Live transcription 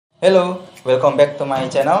Hello, welcome back to my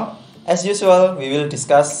channel. As usual, we will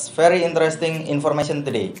discuss very interesting information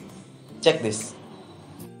today. Check this.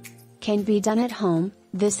 Can be done at home.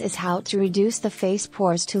 This is how to reduce the face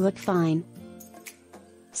pores to look fine.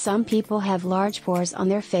 Some people have large pores on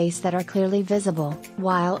their face that are clearly visible,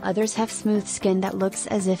 while others have smooth skin that looks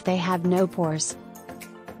as if they have no pores.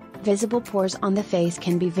 Visible pores on the face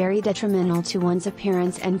can be very detrimental to one's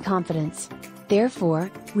appearance and confidence. Therefore,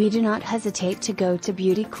 we do not hesitate to go to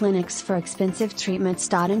beauty clinics for expensive treatments.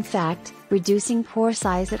 In fact, reducing pore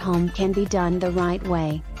size at home can be done the right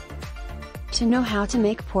way. To know how to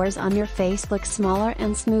make pores on your face look smaller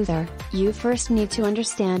and smoother, you first need to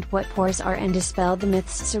understand what pores are and dispel the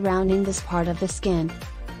myths surrounding this part of the skin.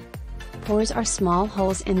 Pores are small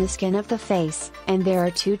holes in the skin of the face, and there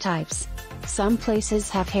are two types. Some places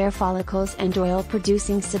have hair follicles and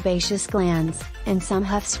oil-producing sebaceous glands, and some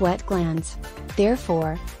have sweat glands.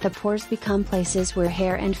 Therefore, the pores become places where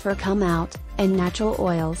hair and fur come out, and natural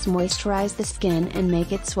oils moisturize the skin and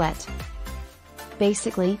make it sweat.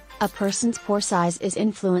 Basically, a person's pore size is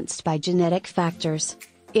influenced by genetic factors.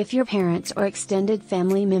 If your parents or extended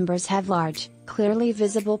family members have large, clearly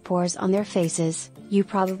visible pores on their faces, you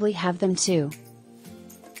probably have them too.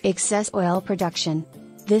 Excess oil production.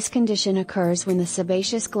 This condition occurs when the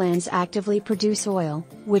sebaceous glands actively produce oil,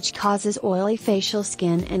 which causes oily facial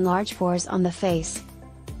skin and large pores on the face.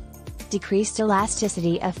 Decreased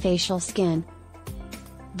elasticity of facial skin.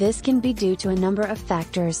 This can be due to a number of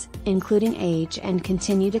factors, including age and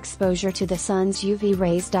continued exposure to the sun's UV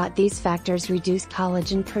rays. These factors reduce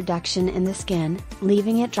collagen production in the skin,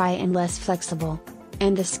 leaving it dry and less flexible.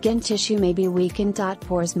 And the skin tissue may be weakened.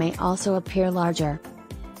 Pores may also appear larger.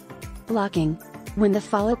 Blocking. When the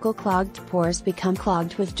follicle-clogged pores become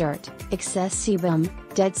clogged with dirt, excess sebum,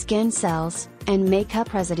 dead skin cells, and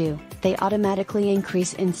makeup residue, they automatically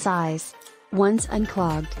increase in size. Once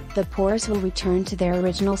unclogged, the pores will return to their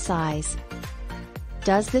original size.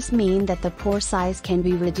 Does this mean that the pore size can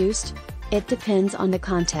be reduced? It depends on the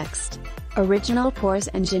context. Original pores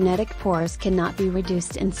and genetic pores cannot be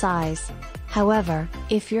reduced in size. However,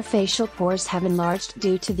 if your facial pores have enlarged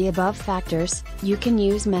due to the above factors, you can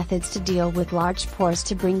use methods to deal with large pores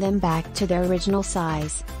to bring them back to their original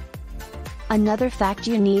size. Another fact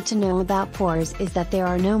you need to know about pores is that there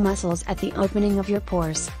are no muscles at the opening of your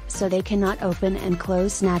pores, so they cannot open and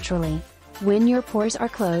close naturally. When your pores are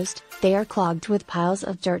closed, they are clogged with piles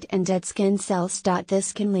of dirt and dead skin cells.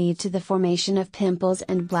 This can lead to the formation of pimples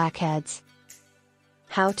and blackheads.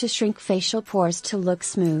 How to shrink facial pores to look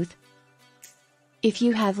smooth. If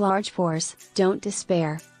you have large pores, don't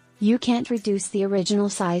despair. You can't reduce the original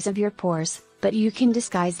size of your pores, but you can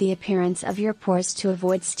disguise the appearance of your pores to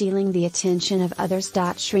avoid stealing the attention of others.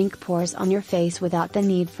 Shrink pores on your face without the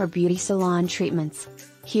need for beauty salon treatments.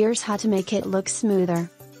 Here's how to make it look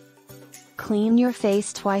smoother. Clean your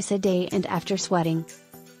face twice a day and after sweating.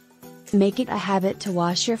 Make it a habit to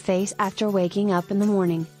wash your face after waking up in the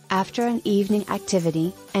morning, after an evening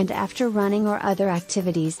activity, and after running or other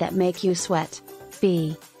activities that make you sweat.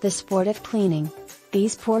 B. The sport of cleaning.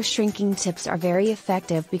 These pore shrinking tips are very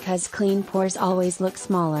effective because clean pores always look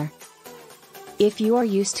smaller. If you are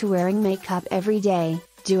used to wearing makeup every day,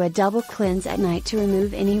 do a double cleanse at night to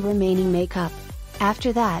remove any remaining makeup.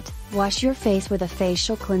 After that, wash your face with a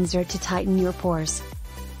facial cleanser to tighten your pores.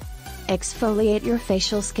 Exfoliate your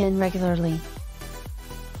facial skin regularly.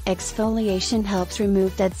 Exfoliation helps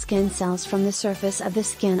remove dead skin cells from the surface of the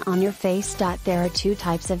skin on your face. There are two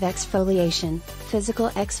types of exfoliation: physical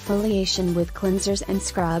exfoliation with cleansers and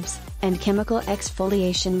scrubs, and chemical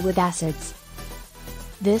exfoliation with acids.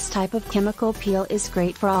 This type of chemical peel is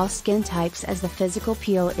great for all skin types as the physical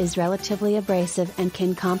peel is relatively abrasive and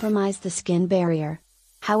can compromise the skin barrier.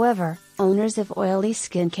 However, owners of oily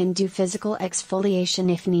skin can do physical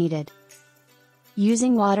exfoliation if needed.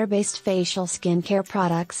 Using water-based facial skincare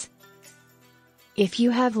products. If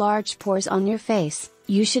you have large pores on your face,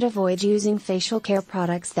 you should avoid using facial care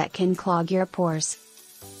products that can clog your pores.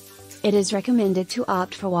 It is recommended to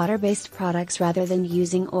opt for water-based products rather than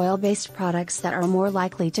using oil-based products that are more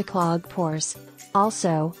likely to clog pores.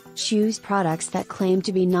 Also, choose products that claim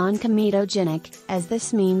to be non-comedogenic, as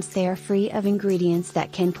this means they are free of ingredients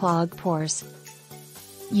that can clog pores.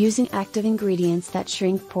 Using active ingredients that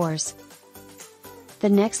shrink pores. The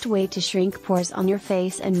next way to shrink pores on your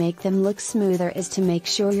face and make them look smoother is to make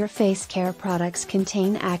sure your face care products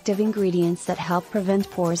contain active ingredients that help prevent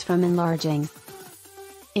pores from enlarging.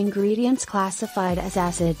 Ingredients classified as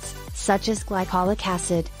acids, such as glycolic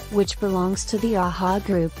acid, which belongs to the AHA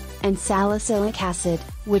group, and salicylic acid,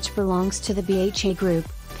 which belongs to the BHA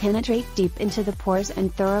group, penetrate deep into the pores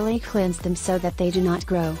and thoroughly cleanse them so that they do not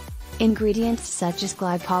grow. Ingredients such as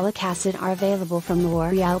glycolic acid are available from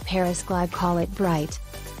L'Oréal Paris Glycolic Bright.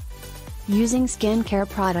 Using skincare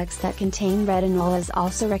products that contain retinol is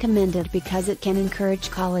also recommended because it can encourage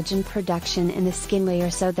collagen production in the skin layer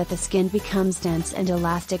so that the skin becomes dense and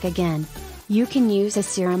elastic again. You can use a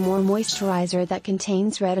serum or moisturizer that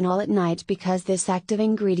contains retinol at night because this active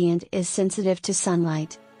ingredient is sensitive to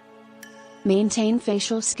sunlight. Maintain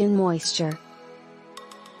facial skin moisture.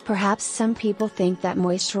 Perhaps some people think that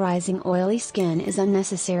moisturizing oily skin is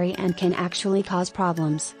unnecessary and can actually cause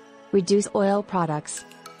problems. Reduce oil products.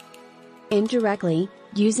 Indirectly,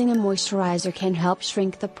 using a moisturizer can help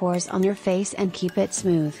shrink the pores on your face and keep it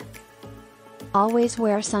smooth. Always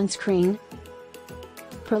wear sunscreen.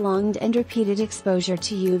 Prolonged and repeated exposure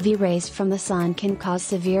to UV rays from the sun can cause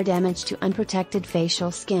severe damage to unprotected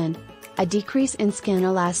facial skin, a decrease in skin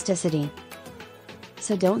elasticity.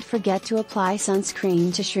 So don't forget to apply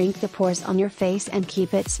sunscreen to shrink the pores on your face and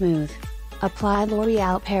keep it smooth. Apply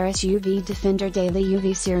L'Oréal Paris UV Defender Daily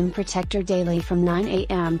UV Serum Protector daily from 9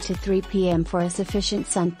 a.m. to 3 p.m. for a sufficient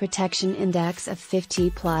sun protection index of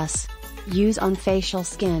 50+. Use on facial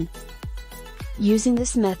skin. Using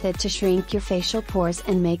this method to shrink your facial pores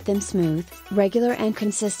and make them smooth, regular and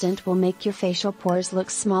consistent will make your facial pores look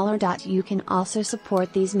smaller. You can also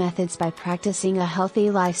support these methods by practicing a healthy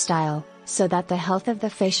lifestyle, so that the health of the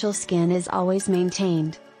facial skin is always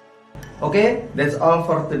maintained. Okay, that's all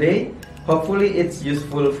for today. Hopefully it's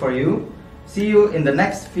useful for you. See you in the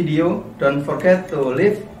next video. Don't forget to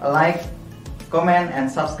leave a like, comment and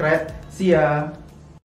subscribe. See ya!